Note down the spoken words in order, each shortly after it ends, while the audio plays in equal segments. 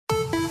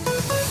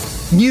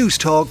News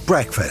Talk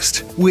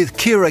Breakfast with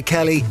Ciara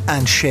Kelly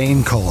and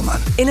Shane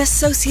Coleman. In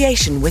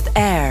association with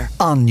AIR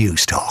on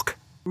News Talk.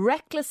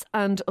 Reckless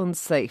and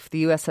unsafe. The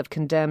US have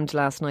condemned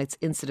last night's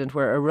incident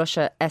where a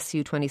Russia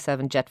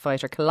Su-27 jet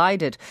fighter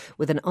collided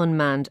with an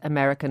unmanned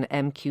American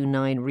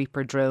MQ-9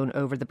 Reaper drone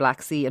over the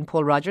Black Sea. And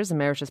Paul Rogers,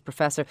 Emeritus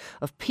Professor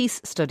of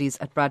Peace Studies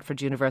at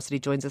Bradford University,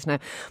 joins us now.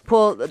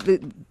 Paul,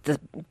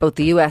 both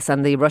the US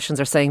and the Russians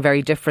are saying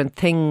very different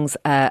things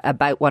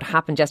about what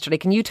happened yesterday.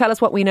 Can you tell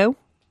us what we know?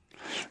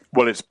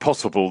 Well, it's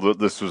possible that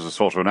this was a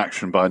sort of an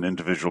action by an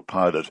individual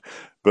pilot,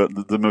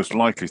 but the most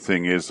likely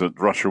thing is that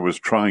Russia was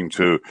trying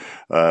to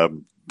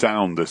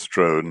down this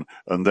drone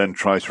and then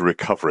try to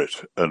recover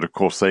it. And of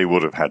course, they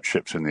would have had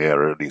ships in the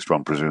area, at least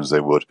one presumes they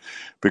would,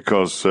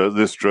 because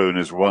this drone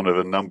is one of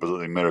a number that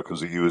the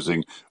Americans are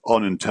using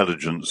on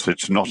intelligence.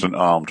 It's not an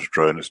armed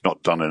drone. It's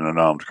not done in an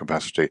armed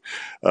capacity.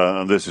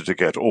 And this is to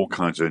get all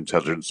kinds of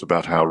intelligence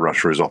about how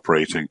Russia is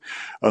operating.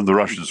 And the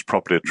Russians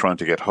probably are trying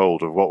to get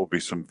hold of what will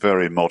be some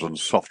very modern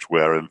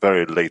software and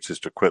very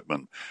latest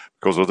equipment.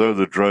 Because although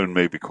the drone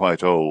may be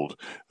quite old,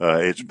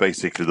 it's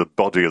basically the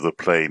body of the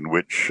plane,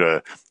 which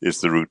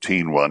is the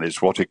routine one.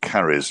 It's what it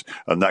carries,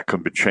 and that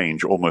can be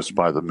changed almost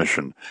by the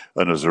mission.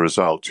 And as a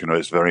result,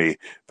 it's very,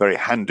 very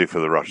handy for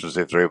the Russians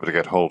if they're able to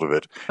get hold of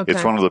it. Okay.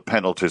 It's one of the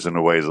penalties, in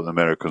a way, that the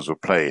Americans will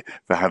play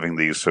for having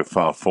these so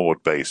far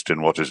forward-based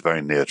in what is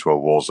very near to a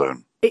war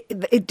zone.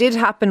 It did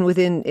happen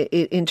within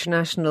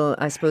international,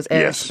 I suppose,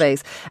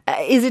 airspace.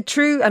 Yes. Is it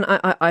true, and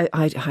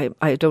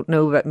I don't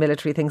know about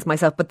military things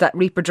myself, but that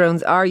Reaper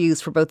drones are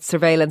used for both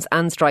surveillance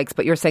and strikes,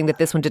 but you're saying that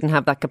this one didn't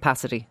have that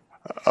capacity?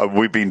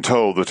 We've been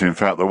told that, in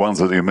fact, the ones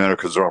that the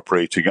Americans are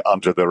operating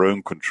under their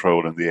own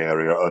control in the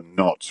area are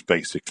not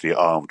basically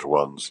armed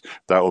ones.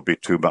 That would be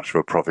too much of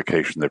a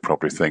provocation, they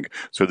probably think.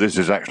 So this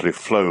is actually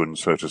flown,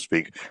 so to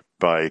speak,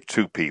 by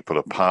two people,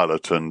 a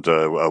pilot and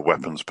a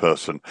weapons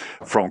person,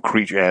 from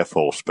Creech Air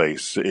Force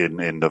Base in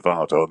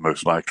Nevada,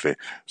 most likely.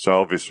 So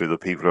obviously the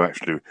people who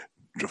actually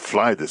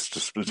fly this,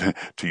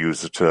 to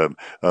use the term,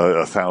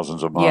 are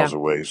thousands of miles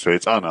away. So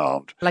it's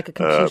unarmed, like a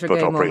computer but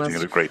game operating almost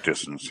at a great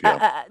distance.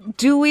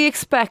 Do we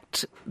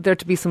expect there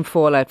to be some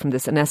fallout from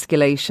this, an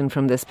escalation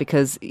from this?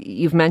 Because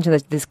you've mentioned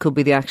that this could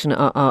be the action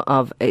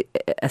of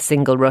a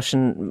single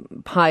Russian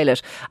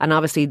pilot, and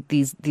obviously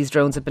these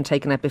drones have been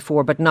taken out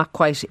before, but not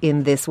quite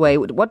in this way.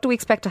 What do we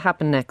expect to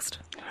happen next?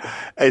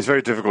 It's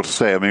very difficult to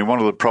say. I mean, one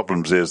of the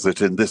problems is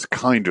that in this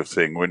kind of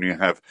thing, when you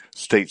have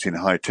states in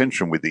high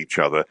tension with each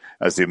other,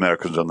 as the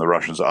Americans and the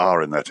Russians are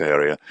in that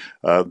area,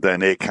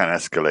 then it can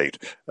escalate.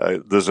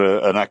 There's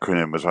an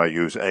acronym, as I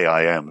use,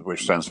 AIM,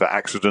 which stands for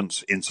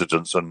accidents,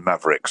 incidents, and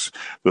mavericks.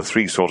 The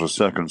three sort of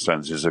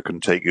circumstances that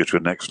can take you to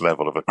the next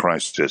level of a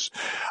crisis.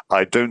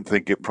 I don't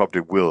think it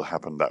probably will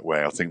happen that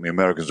way. I think the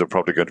Americans are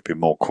probably going to be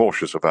more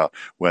cautious about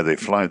where they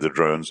fly the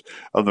drones,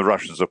 and the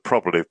Russians are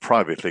probably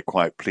privately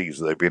quite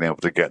pleased that they've been able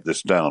to get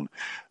this down.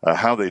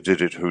 How they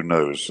did it, who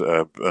knows?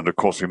 And of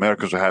course, the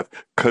Americans have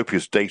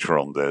copious data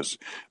on this,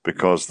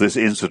 because this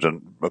incident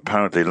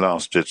apparently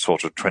lasted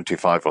sort of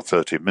 25 or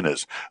 30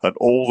 minutes. And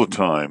all the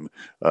time,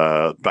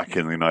 back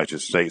in the United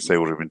States, they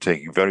would have been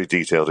taking very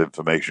detailed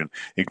information,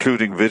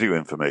 including video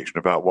information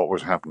about what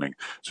was happening.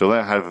 So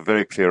they have a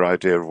very clear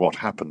idea of what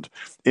happened.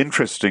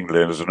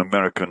 Interestingly, as an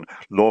American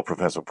law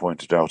professor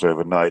pointed out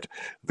overnight,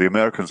 the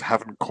Americans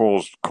haven't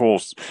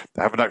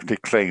haven't actually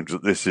claimed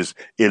that this is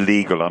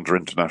illegal under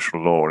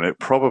international law, and it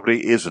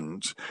probably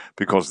isn't,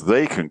 because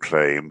they can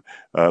claim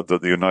that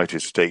the United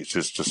States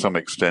is to some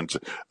extent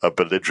a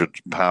belligerent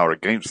power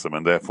against them,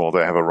 and therefore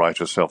they have a right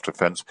of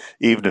self-defense,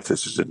 even if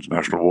this is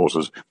international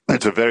waters.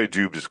 It's a very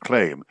dubious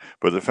claim,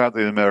 but the fact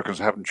that the Americans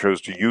haven't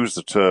chosen to use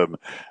the term,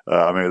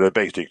 they're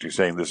basically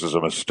saying this is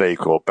a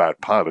mistake or bad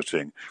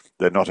piloting.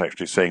 They're not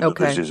actually saying that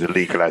this is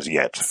illegal as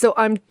yet. So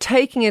I'm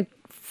taking it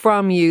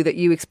from you that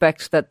you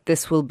expect that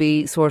this will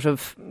be sort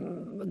of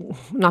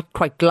not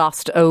quite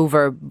glossed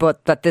over,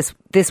 but that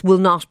this will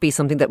not be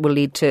something that will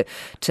lead to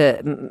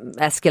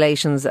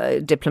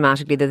escalations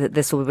diplomatically, that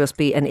this will just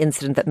be an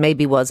incident that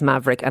maybe was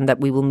maverick and that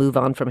we will move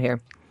on from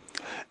here.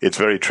 It's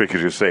very tricky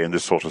to say in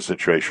this sort of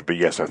situation, but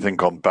yes, I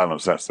think on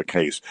balance that's the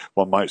case.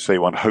 One might say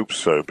one hopes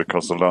so,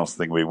 because the last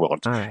thing we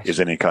want is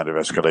any kind of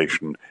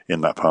escalation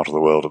in that part of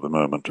the world at the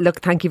moment.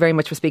 Look, thank you very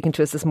much for speaking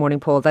to us this morning,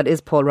 Paul. That is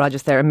Paul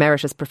Rogers there,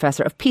 Emeritus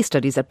Professor of Peace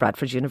Studies at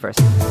Bradford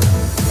University.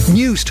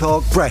 News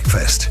Talk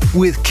Breakfast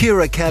with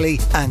Ciara Kelly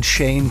and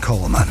Shane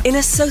Coleman. In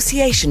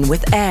association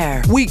with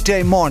AIR.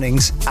 Weekday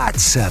mornings at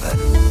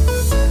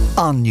 7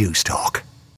 on News Talk.